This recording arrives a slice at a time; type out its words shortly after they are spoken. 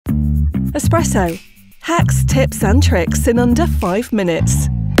Espresso. Hacks, tips and tricks in under 5 minutes.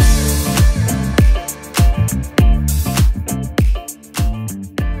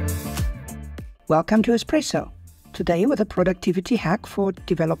 Welcome to Espresso. Today with a productivity hack for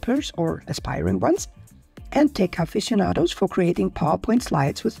developers or aspiring ones and tech aficionados for creating PowerPoint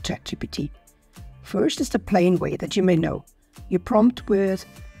slides with ChatGPT. First is the plain way that you may know. You prompt with,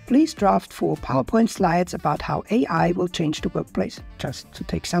 please draft 4 PowerPoint slides about how AI will change the workplace, just to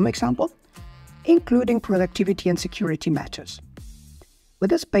take some example, including productivity and security matters.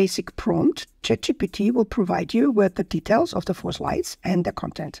 With this basic prompt, ChatGPT will provide you with the details of the 4 slides and the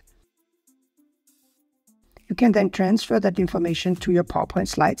content. You can then transfer that information to your PowerPoint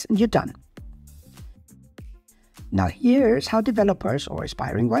slides and you're done. Now here's how developers or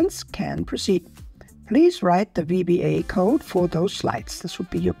aspiring ones can proceed. Please write the VBA code for those slides. This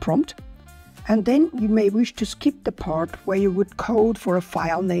would be your prompt. And then you may wish to skip the part where you would code for a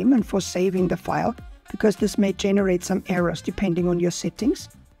file name and for saving the file, because this may generate some errors depending on your settings.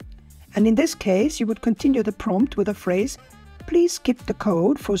 And in this case, you would continue the prompt with a phrase, please skip the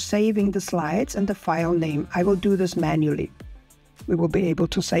code for saving the slides and the file name. I will do this manually. We will be able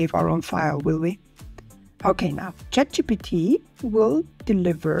to save our own file, will we? Okay, now ChatGPT will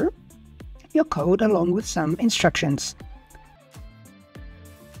deliver your code along with some instructions.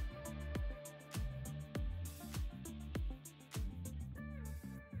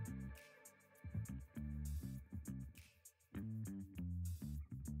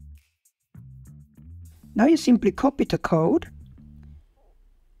 Now you simply copy the code,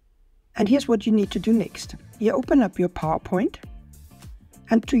 and here's what you need to do next. You open up your PowerPoint,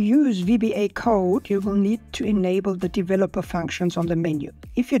 and to use VBA code, you will need to enable the developer functions on the menu.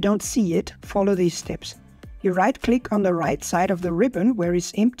 If you don't see it, follow these steps. You right-click on the right side of the ribbon where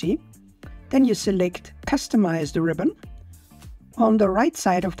it's empty, then you select Customize the ribbon. On the right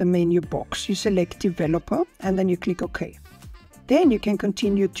side of the menu box, you select Developer, and then you click OK. Then you can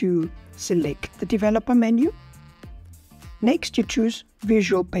continue to select the developer menu. Next, you choose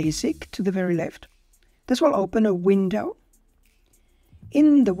Visual Basic to the very left. This will open a window.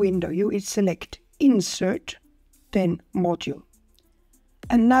 In the window, you select Insert, then Module.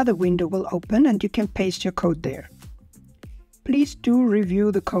 Another window will open and you can paste your code there. Please do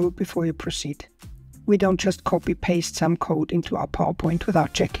review the code before you proceed. We don't just copy-paste some code into our PowerPoint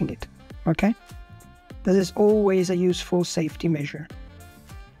without checking it, okay? This is always a useful safety measure.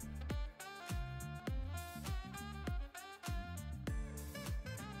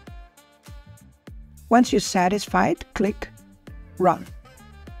 Once you're satisfied, click Run.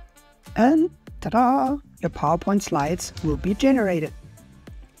 And ta-da! Your PowerPoint slides will be generated.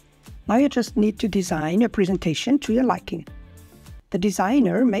 Now you just need to design your presentation to your liking. The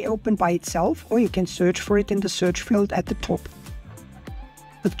designer may open by itself, or you can search for it in the search field at the top.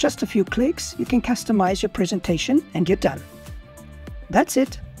 With just a few clicks, you can customize your presentation and you're done. That's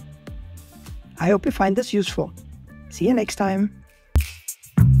it. I hope you find this useful. See you next time.